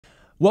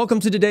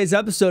Welcome to today's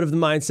episode of the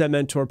Mindset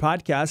Mentor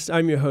Podcast.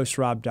 I'm your host,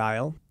 Rob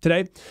Dial.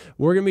 Today,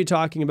 we're going to be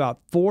talking about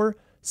 4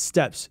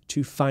 steps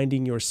to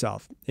finding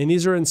yourself. And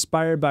these are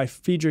inspired by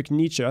Friedrich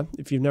Nietzsche,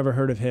 if you've never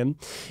heard of him.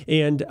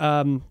 And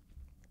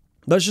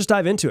let's just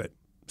dive into it.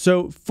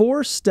 So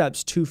 4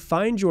 steps to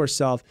find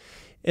yourself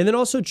and then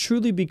also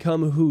truly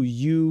become who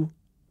you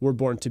were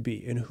born to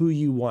be and who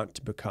you want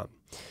to become.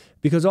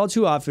 Because all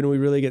too often, we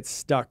really get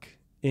stuck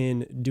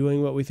in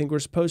doing what we think we're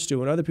supposed to,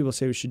 and other people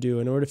say we should do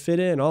in order to fit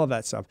in, all of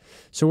that stuff.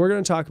 So we're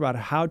going to talk about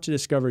how to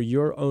discover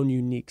your own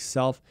unique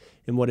self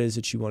and what it is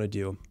that you want to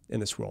do in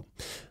this world.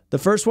 The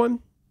first one,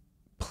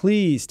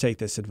 please take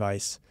this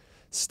advice.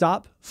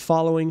 Stop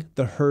following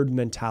the herd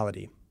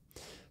mentality.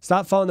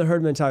 Stop following the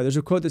herd mentality. There's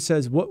a quote that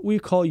says, what we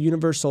call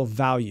universal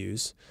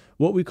values,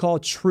 what we call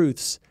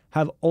truths,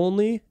 have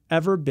only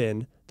ever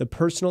been the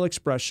personal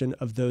expression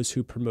of those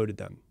who promoted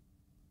them.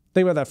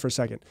 Think about that for a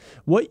second.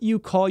 What you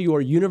call your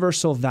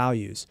universal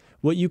values,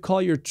 what you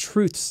call your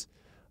truths,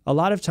 a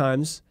lot of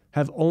times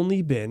have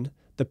only been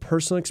the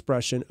personal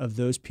expression of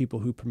those people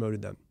who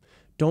promoted them.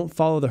 Don't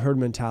follow the herd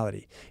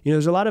mentality.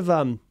 There's a lot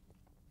of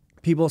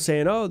people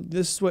saying, oh,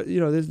 this is what,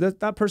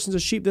 that person's a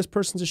sheep, this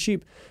person's a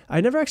sheep. I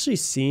never actually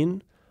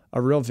seen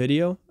a real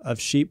video of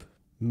sheep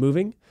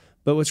moving,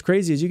 but what's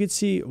crazy is you could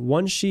see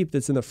one sheep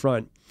that's in the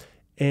front,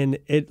 and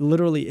it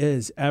literally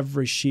is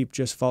every sheep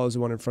just follows the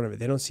one in front of it.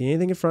 They don't see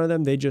anything in front of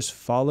them. They just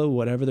follow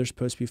whatever they're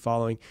supposed to be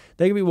following.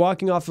 They could be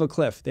walking off of a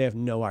cliff. They have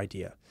no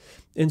idea.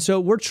 And so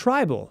we're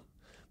tribal.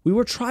 We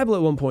were tribal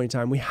at one point in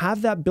time. We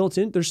have that built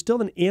in. There's still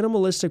an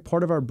animalistic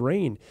part of our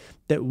brain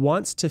that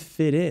wants to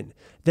fit in,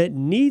 that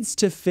needs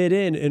to fit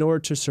in order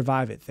to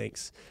survive, it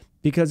thinks.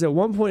 Because at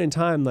one point in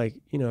time,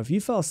 if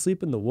you fell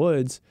asleep in the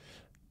woods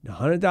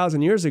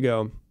 100,000 years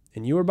ago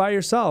and you were by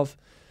yourself,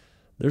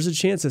 there's a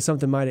chance that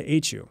something might have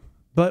ate you.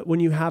 But when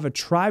you have a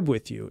tribe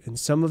with you and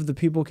some of the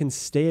people can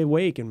stay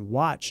awake and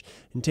watch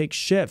and take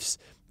shifts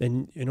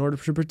and in order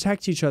to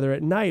protect each other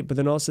at night, but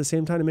then also at the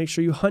same time to make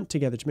sure you hunt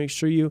together, to make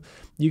sure you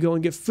go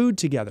and get food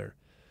together.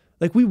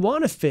 We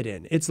want to fit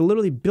in. It's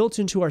literally built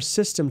into our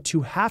system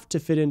to have to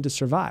fit in to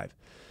survive.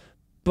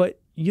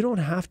 But you don't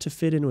have to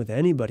fit in with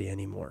anybody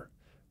anymore,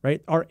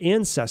 right? Our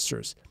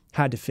ancestors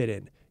had to fit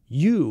in.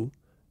 You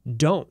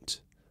don't.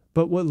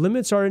 But what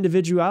limits our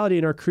individuality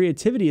and our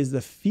creativity is the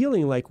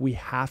feeling like we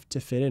have to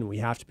fit in. We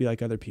have to be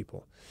like other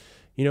people.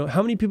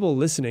 How many people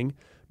listening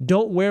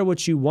don't wear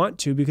what you want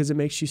to because it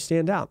makes you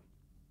stand out?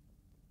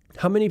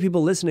 How many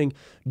people listening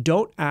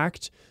don't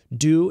act,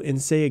 do, and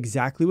say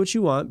exactly what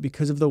you want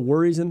because of the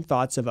worries and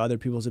thoughts of other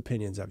people's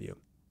opinions of you?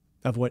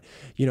 Of what,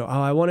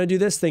 I want to do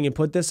this thing and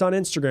put this on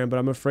Instagram, but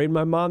I'm afraid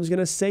my mom's going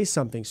to say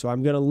something. So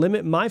I'm going to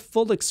limit my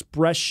full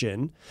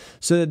expression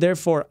so that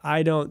therefore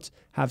I don't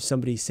have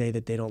somebody say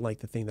that they don't like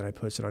the thing that I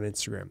posted on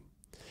Instagram,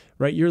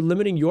 right? You're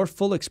limiting your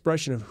full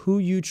expression of who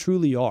you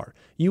truly are.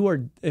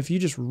 If you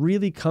just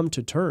really come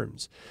to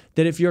terms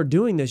that if you're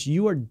doing this,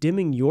 you are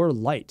dimming your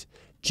light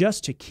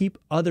just to keep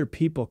other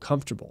people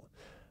comfortable.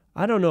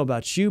 I don't know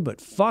about you, but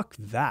fuck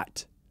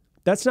that.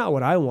 That's not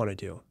what I want to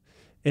do.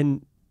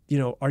 And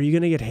are you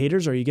going to get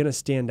haters? Are you going to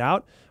stand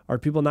out? Are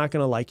people not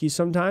going to like you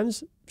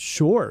sometimes?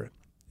 Sure.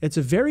 It's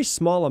a very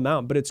small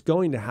amount, but it's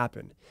going to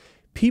happen.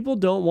 People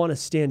don't want to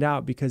stand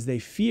out because they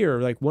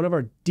fear, one of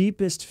our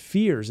deepest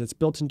fears that's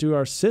built into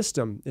our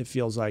system, it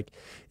feels like,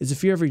 is the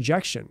fear of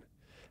rejection.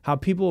 How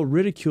people will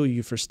ridicule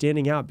you for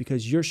standing out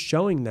because you're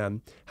showing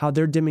them how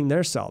they're dimming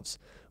themselves.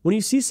 When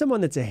you see someone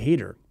that's a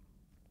hater,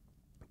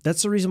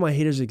 that's the reason why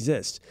haters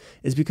exist,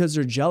 is because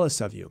they're jealous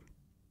of you.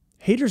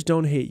 Haters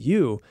don't hate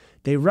you.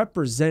 They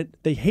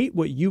hate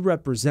what you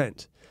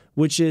represent,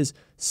 which is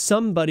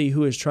somebody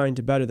who is trying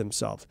to better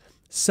themselves,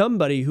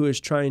 somebody who is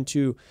trying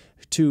to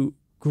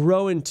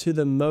grow into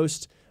the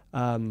most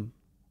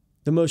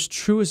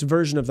truest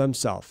version of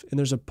themselves. And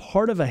there's a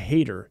part of a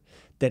hater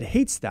that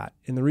hates that.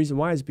 And the reason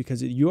why is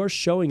because you're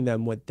showing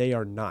them what they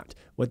are not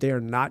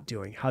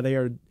doing, how they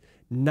are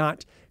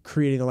not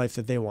creating the life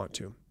that they want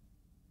to.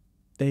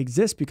 They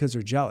exist because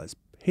they're jealous.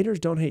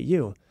 Haters don't hate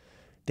you.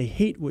 They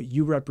hate what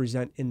you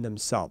represent in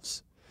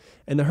themselves.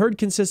 And the herd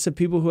consists of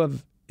people who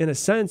have, in a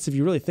sense, if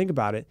you really think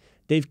about it,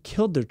 they've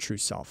killed their true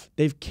self.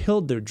 They've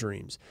killed their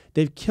dreams.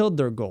 They've killed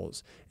their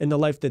goals and the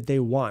life that they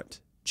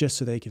want just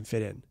so they can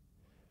fit in.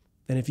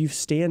 And if you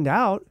stand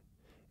out,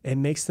 it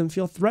makes them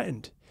feel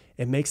threatened.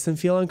 It makes them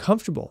feel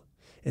uncomfortable.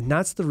 And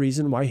that's the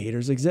reason why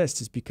haters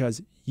exist, is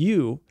because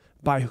you,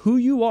 by who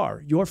you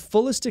are, your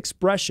fullest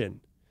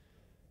expression,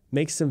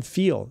 makes them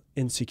feel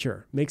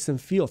insecure, makes them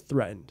feel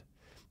threatened.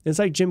 It's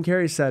like Jim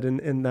Carrey said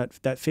in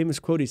that famous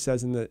quote he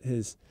says in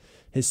his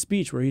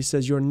speech where he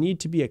says, your need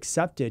to be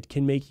accepted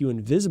can make you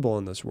invisible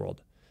in this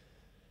world.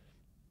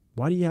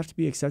 Why do you have to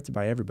be accepted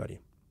by everybody?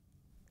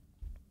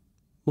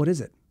 What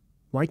is it?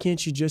 Why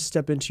can't you just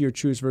step into your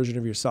truest version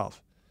of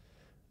yourself?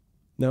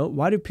 No,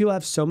 why do people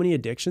have so many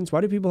addictions?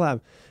 Why do people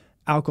have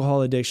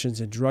alcohol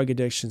addictions and drug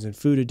addictions and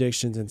food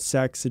addictions and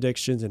sex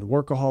addictions and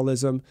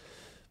workaholism?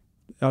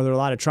 Are there a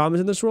lot of traumas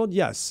in this world?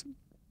 Yes.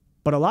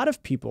 But a lot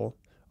of people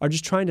are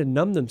just trying to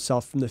numb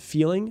themselves from the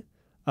feeling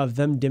of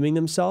them dimming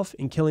themselves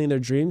and killing their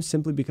dreams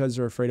simply because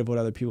they're afraid of what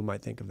other people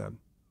might think of them,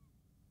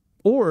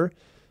 or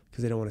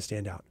because they don't want to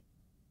stand out.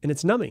 And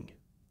it's numbing.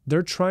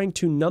 They're trying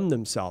to numb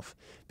themselves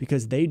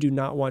because they do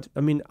not want,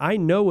 I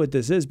know what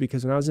this is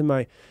because when I was in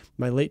my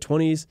late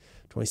 20s,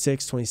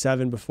 26,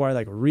 27, before I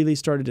really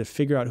started to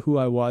figure out who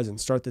I was and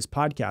start this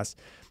podcast,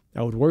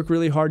 I would work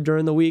really hard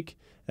during the week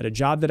at a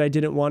job that I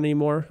didn't want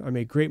anymore. I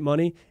made great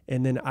money.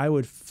 And then I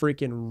would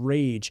freaking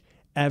rage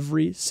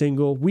every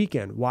single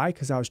weekend. Why?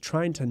 Because I was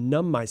trying to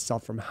numb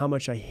myself from how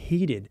much I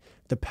hated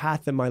the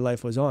path that my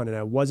life was on, and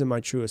I wasn't my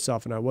truest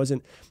self, and I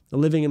wasn't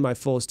living in my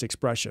fullest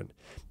expression.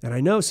 And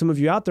I know some of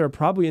you out there are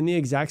probably in the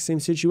exact same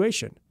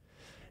situation.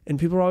 And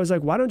people are always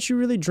like, why don't you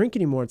really drink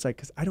anymore? It's like,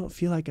 because I don't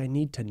feel like I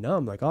need to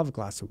numb. I'll have a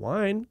glass of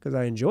wine because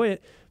I enjoy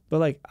it.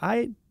 But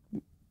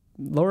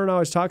Lauren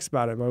always talks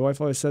about it. My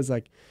wife always says,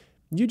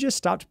 you just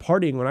stopped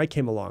partying when I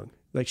came along.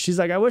 She's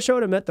like, I wish I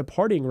would have met the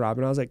partying Rob.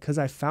 And I was like, because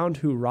I found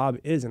who Rob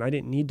is and I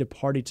didn't need to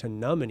party to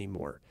numb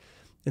anymore.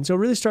 And so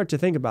really start to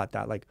think about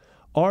that.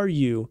 Are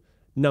you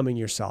numbing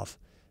yourself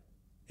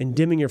and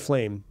dimming your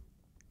flame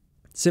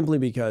simply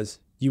because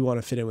you want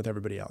to fit in with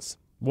everybody else?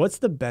 What's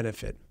the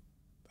benefit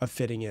of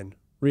fitting in?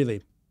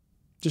 Really,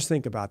 just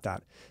think about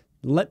that.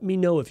 Let me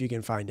know if you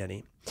can find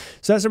any.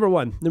 So that's number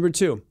one. Number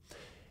two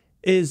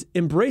is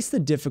embrace the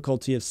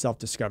difficulty of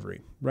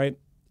self-discovery, right?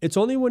 It's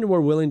only when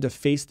we're willing to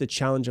face the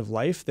challenge of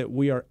life that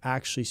we are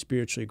actually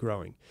spiritually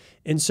growing.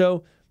 And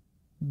so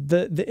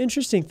the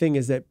interesting thing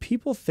is that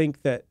people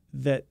think that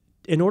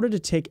in order to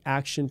take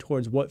action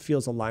towards what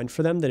feels aligned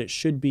for them, that it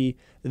should be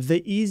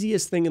the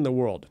easiest thing in the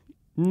world.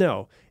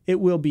 No, it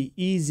will be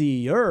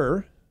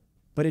easier,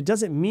 but it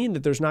doesn't mean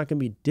that there's not going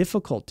to be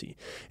difficulty.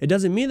 It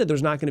doesn't mean that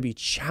there's not going to be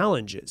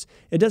challenges.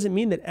 It doesn't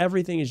mean that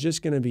everything is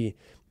just going to be,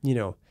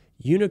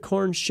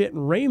 unicorn shit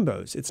and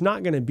rainbows. It's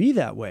not going to be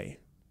that way.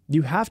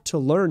 You have to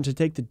learn to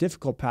take the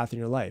difficult path in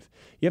your life.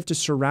 You have to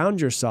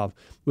surround yourself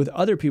with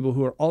other people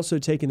who are also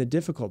taking the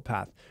difficult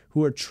path,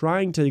 who are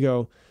trying to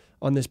go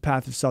on this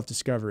path of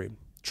self-discovery,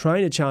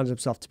 trying to challenge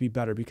themselves to be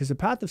better, because the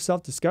path of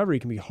self-discovery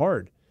can be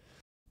hard.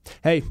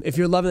 Hey, if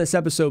you're loving this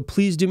episode,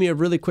 please do me a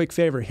really quick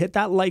favor. Hit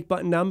that like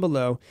button down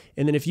below.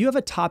 And then if you have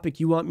a topic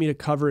you want me to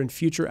cover in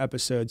future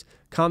episodes,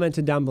 comment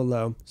it down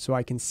below so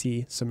I can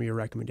see some of your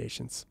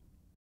recommendations.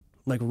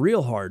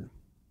 Real hard.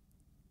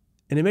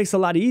 And it makes it a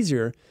lot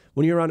easier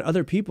when you're around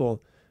other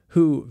people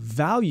who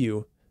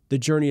value the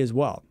journey as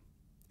well.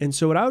 And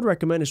so what I would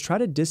recommend is try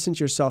to distance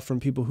yourself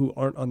from people who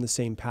aren't on the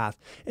same path,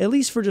 at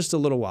least for just a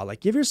little while.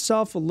 Give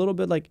yourself a little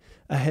bit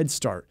a head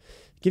start.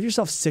 Give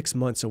yourself 6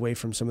 months away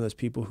from some of those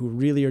people who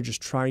really are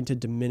just trying to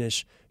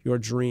diminish your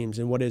dreams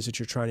and what it is that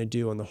you're trying to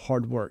do and the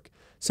hard work.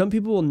 Some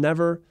people will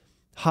never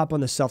hop on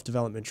the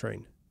self-development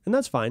train, and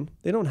that's fine.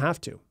 They don't have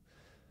to.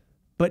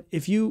 But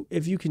if you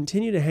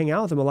continue to hang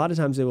out with them, a lot of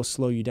times they will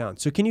slow you down.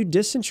 So can you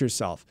distance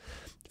yourself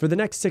for the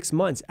next 6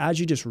 months as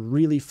you just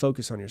really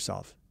focus on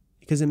yourself?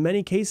 Because in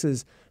many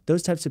cases,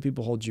 those types of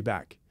people hold you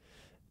back.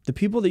 The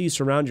people that you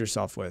surround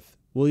yourself with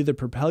will either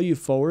propel you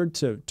forward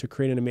to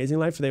create an amazing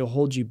life, or they will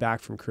hold you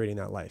back from creating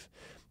that life.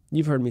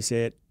 You've heard me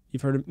say it.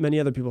 You've heard many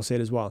other people say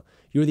it as well.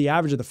 You're the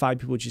average of the 5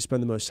 people that you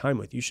spend the most time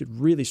with. You should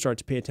really start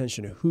to pay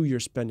attention to who you're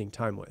spending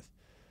time with.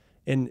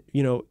 And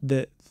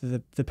the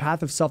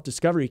path of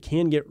self-discovery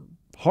can get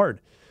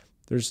hard.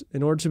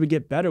 In order to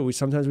get better,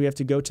 sometimes we have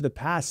to go to the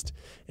past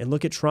and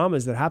look at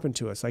traumas that happened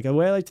to us. The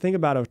way I like to think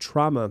about a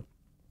trauma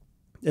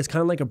is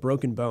kind of like a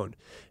broken bone.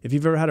 If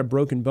you've ever had a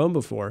broken bone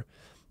before,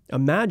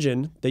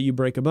 imagine that you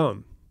break a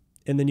bone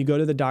and then you go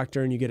to the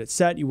doctor and you get it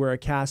set, you wear a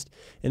cast,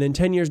 and then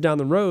 10 years down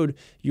the road,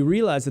 you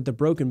realize that the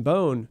broken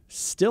bone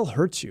still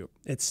hurts you.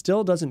 It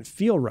still doesn't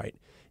feel right.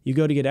 You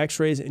go to get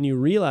x-rays and you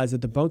realize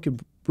that the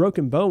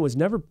broken bone was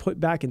never put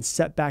back and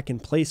set back in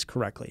place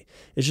correctly.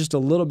 It's just a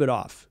little bit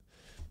off.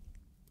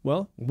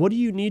 Well, what do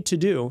you need to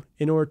do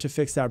in order to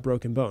fix that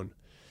broken bone?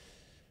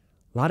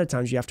 A lot of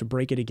times you have to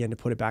break it again to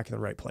put it back in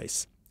the right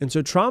place. And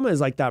so trauma is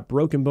like that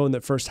broken bone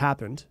that first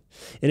happened.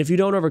 And if you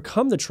don't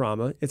overcome the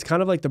trauma, it's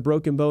kind of like the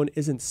broken bone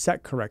isn't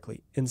set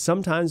correctly. And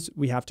sometimes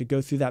we have to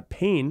go through that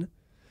pain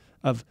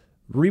of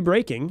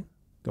re-breaking,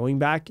 going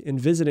back and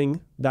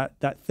visiting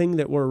that thing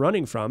that we're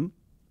running from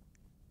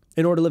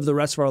in order to live the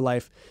rest of our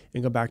life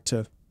and go back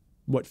to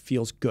what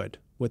feels good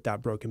with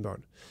that broken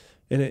bone.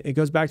 And it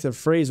goes back to the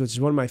phrase, which is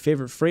one of my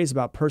favorite phrases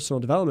about personal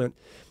development,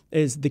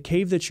 is the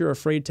cave that you're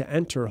afraid to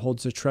enter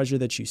holds the treasure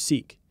that you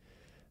seek,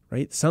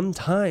 right?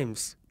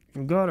 Sometimes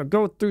you gotta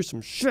go through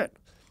some shit.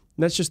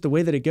 And that's just the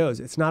way that it goes.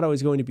 It's not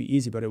always going to be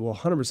easy, but it will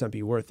 100%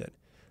 be worth it.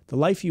 The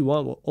life you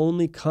want will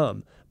only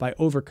come by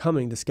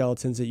overcoming the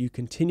skeletons that you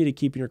continue to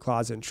keep in your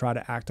closet and try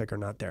to act like are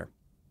not there.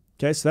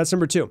 Okay, so that's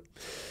number 2.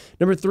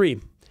 Number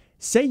 3,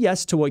 say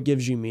yes to what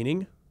gives you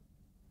meaning.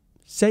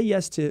 Say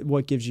yes to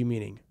what gives you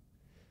meaning.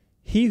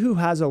 He who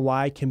has a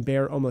why can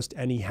bear almost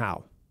any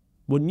how.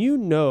 When you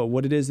know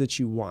what it is that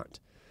you want,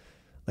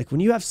 when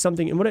you have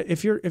something, and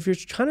if you're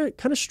kind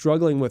of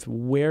struggling with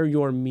where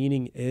your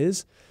meaning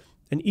is,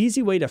 an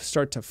easy way to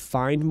start to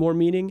find more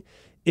meaning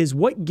is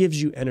what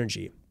gives you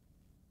energy.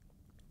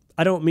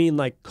 I don't mean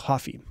like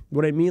coffee.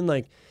 What I mean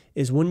like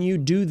is when you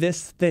do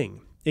this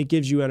thing, it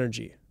gives you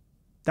energy.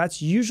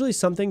 That's usually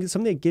something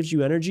that gives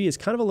you energy is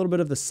kind of a little bit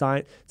of the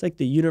sign. It's like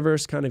the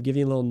universe kind of giving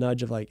you a little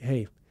nudge of like,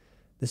 hey,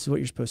 this is what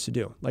you're supposed to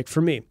do. Like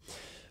for me,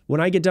 when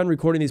I get done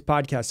recording these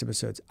podcast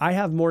episodes, I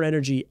have more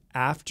energy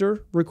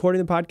after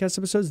recording the podcast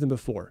episodes than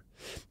before.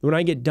 When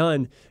I get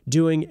done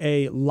doing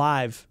a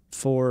live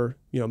for,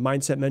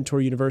 Mindset Mentor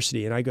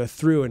University, and I go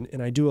through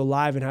and I do a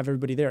live and have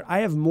everybody there, I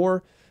have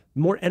more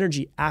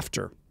energy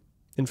after.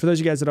 And for those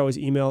of you guys that always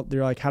email,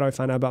 they're like, how do I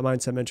find out about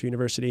Mindset Mentor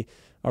University?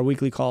 Our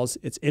weekly calls,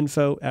 it's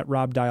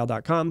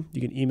info@robdial.com.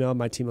 You can email,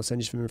 my team will send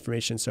you some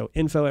information. So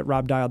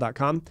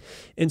info@robdial.com.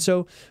 And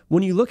so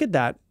when you look at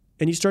that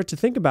and you start to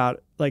think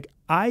about, like,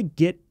 I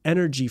get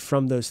energy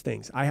from those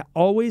things. I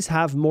always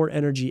have more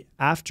energy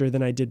after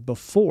than I did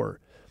before,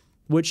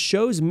 which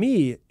shows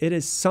me it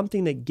is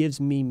something that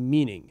gives me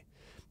meaning.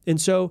 And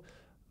so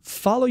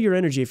follow your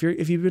energy. If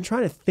you've been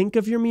trying to think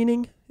of your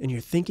meaning and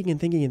you're thinking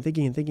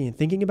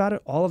about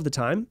it all of the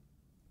time,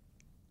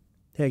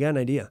 hey, I got an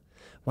idea.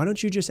 Why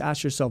don't you just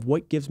ask yourself,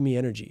 what gives me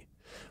energy?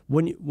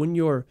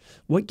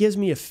 What gives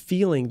me a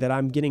feeling that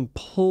I'm getting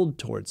pulled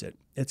towards it?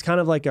 It's kind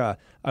of like a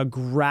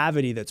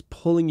gravity that's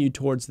pulling you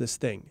towards this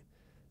thing.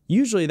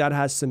 Usually that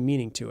has some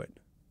meaning to it.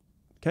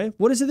 Okay?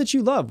 What is it that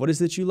you love? What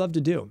is it that you love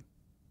to do?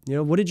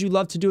 What did you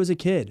love to do as a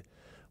kid?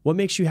 What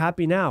makes you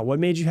happy now? What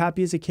made you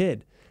happy as a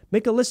kid?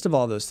 Make a list of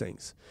all those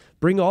things.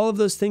 Bring all of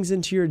those things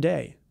into your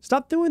day.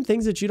 Stop doing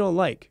things that you don't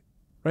like,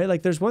 right?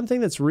 Like there's one thing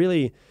that's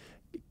really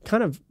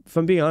kind of, if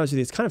I'm being honest with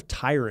you, it's kind of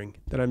tiring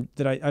that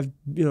I've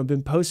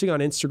been posting on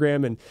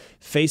Instagram and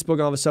Facebook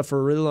and all this stuff for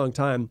a really long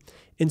time.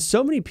 And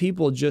so many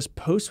people just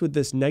post with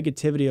this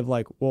negativity of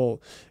like,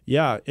 well,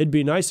 yeah, it'd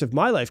be nice if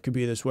my life could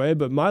be this way,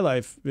 but my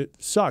life, it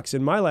sucks.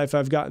 In my life,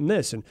 I've gotten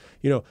this. And,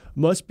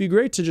 must be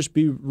great to just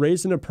be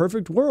raised in a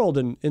perfect world.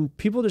 And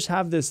people just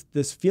have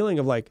this feeling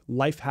of like,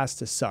 life has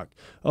to suck.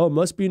 Oh, it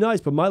must be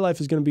nice, but my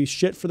life is going to be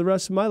shit for the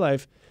rest of my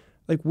life.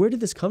 Like, where did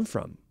this come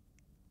from?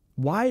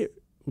 Why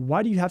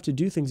do you have to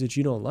do things that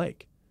you don't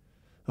like?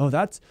 Oh,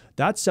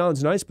 that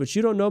sounds nice, but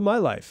you don't know my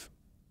life.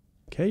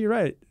 Okay, you're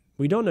right.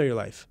 We don't know your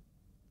life.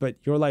 But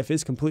your life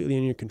is completely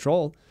in your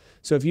control.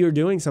 So if you're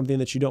doing something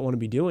that you don't want to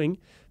be doing,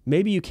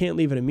 maybe you can't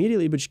leave it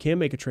immediately, but you can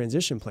make a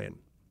transition plan.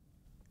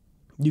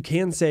 You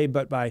can say,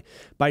 but by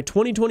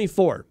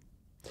 2024,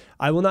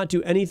 I will not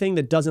do anything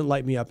that doesn't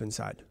light me up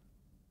inside.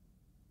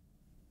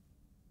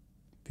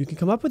 You can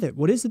come up with it.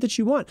 What is it that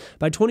you want?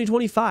 By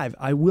 2025,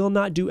 I will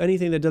not do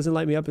anything that doesn't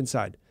light me up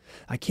inside.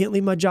 I can't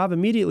leave my job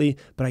immediately,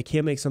 but I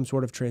can make some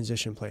sort of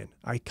transition plan.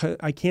 I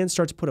can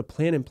start to put a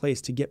plan in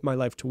place to get my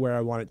life to where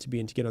I want it to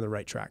be and to get on the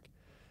right track.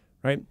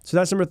 Right? So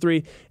that's number 3.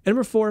 And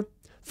number 4,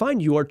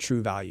 find your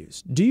true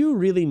values. Do you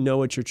really know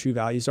what your true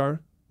values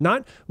are?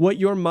 Not what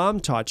your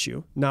mom taught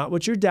you, not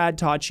what your dad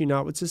taught you,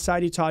 not what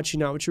society taught you,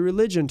 not what your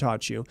religion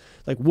taught you.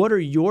 Like, what are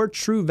your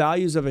true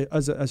values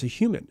as a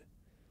human?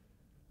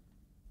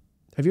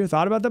 Have you ever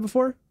thought about that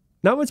before?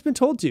 Not what's been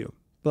told to you,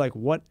 but like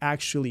what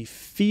actually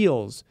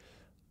feels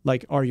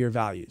like are your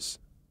values.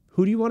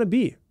 Who do you want to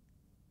be?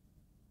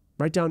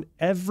 Write down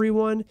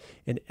everyone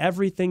and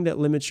everything that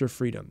limits your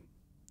freedom.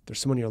 If there's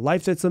someone in your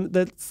life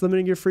that's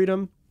limiting your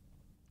freedom,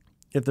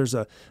 if there's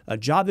a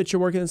job that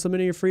you're working that's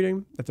limiting your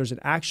freedom, if there's an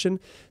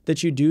action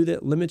that you do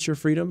that limits your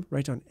freedom,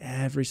 write down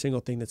every single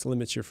thing that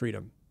limits your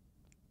freedom.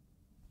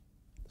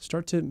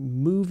 Start to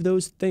move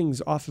those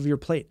things off of your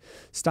plate.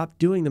 Stop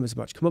doing them as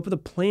much. Come up with a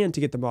plan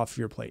to get them off of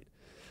your plate.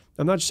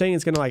 I'm not saying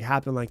it's going to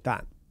happen like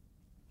that.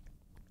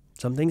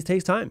 Some things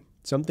take time.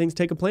 Some things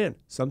take a plan.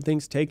 Some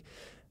things take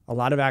a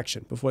lot of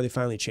action before they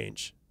finally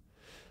change.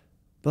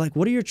 But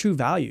what are your true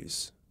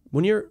values?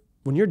 When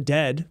you're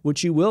dead,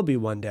 which you will be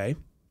one day,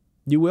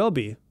 you will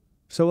be.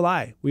 So will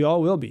I. We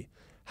all will be.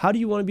 How do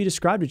you want to be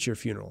described at your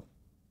funeral?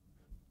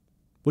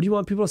 What do you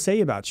want people to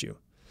say about you?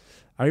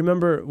 I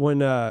remember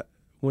when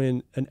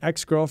an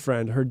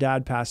ex-girlfriend, her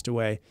dad passed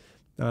away,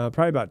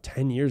 probably about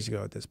 10 years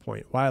ago at this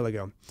point, a while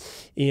ago.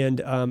 And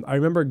I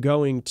remember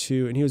going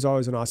to, and he was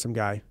always an awesome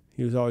guy.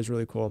 He was always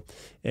really cool.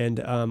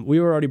 And we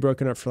were already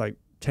broken up for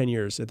 10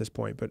 years at this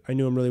point, but I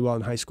knew him really well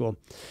in high school.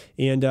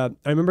 And I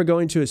remember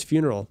going to his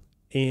funeral,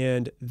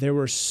 and there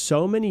were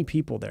so many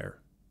people there.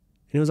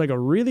 And it was a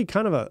really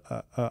kind of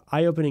a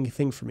eye-opening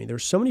thing for me. There were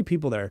so many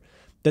people there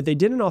that they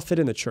didn't all fit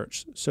in the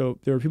church. So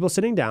there were people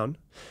sitting down,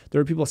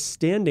 there were people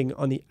standing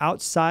on the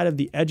outside of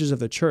the edges of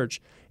the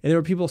church, and there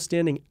were people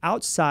standing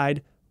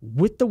outside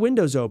with the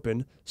windows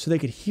open so they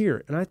could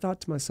hear. And I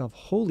thought to myself,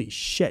 holy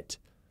shit,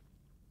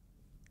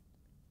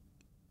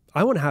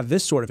 I want to have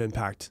this sort of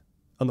impact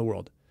on the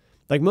world.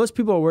 Most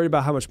people are worried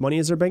about how much money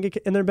is in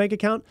their bank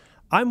account.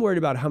 I'm worried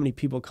about how many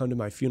people come to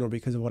my funeral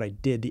because of what I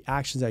did, the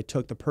actions I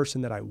took, the person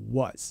that I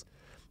was.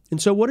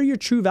 And so what are your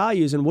true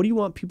values, and what do you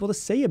want people to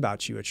say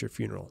about you at your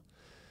funeral?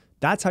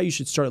 That's how you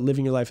should start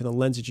living your life in the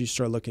lens that you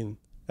start looking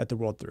at the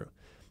world through.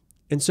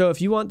 And so if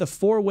you want the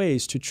 4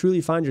 ways to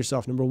truly find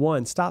yourself, number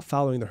 1, stop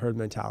following the herd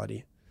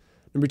mentality.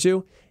 Number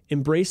 2,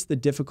 embrace the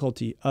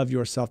difficulty of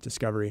your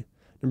self-discovery.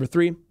 Number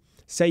 3,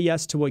 say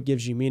yes to what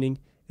gives you meaning.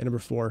 And number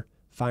 4,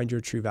 find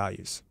your true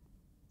values.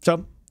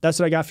 So that's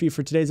what I got for you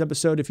for today's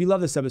episode. If you love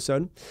this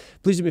episode,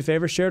 please do me a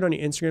favor, share it on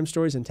your Instagram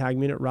stories and tag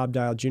me in at Rob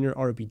Dial Jr.,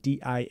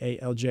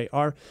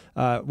 ROBDIALJR.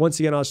 Once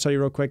again, I'll just tell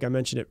you real quick, I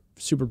mentioned it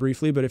super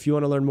briefly, but if you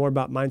want to learn more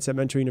about Mindset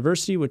Mentor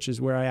University, which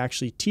is where I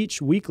actually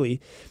teach weekly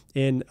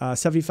in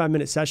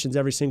 75-minute sessions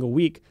every single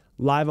week,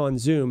 live on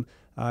Zoom,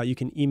 you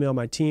can email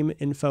my team,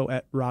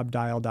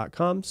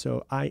 info@robdial.com.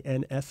 So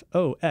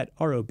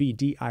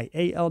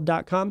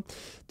info@robdial.com.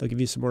 They'll give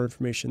you some more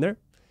information there.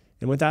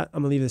 And with that,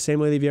 I'm going to leave you the same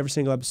way I leave you every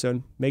single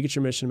episode. Make it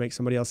your mission to make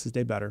somebody else's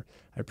day better.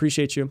 I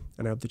appreciate you,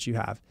 and I hope that you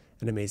have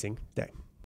an amazing day.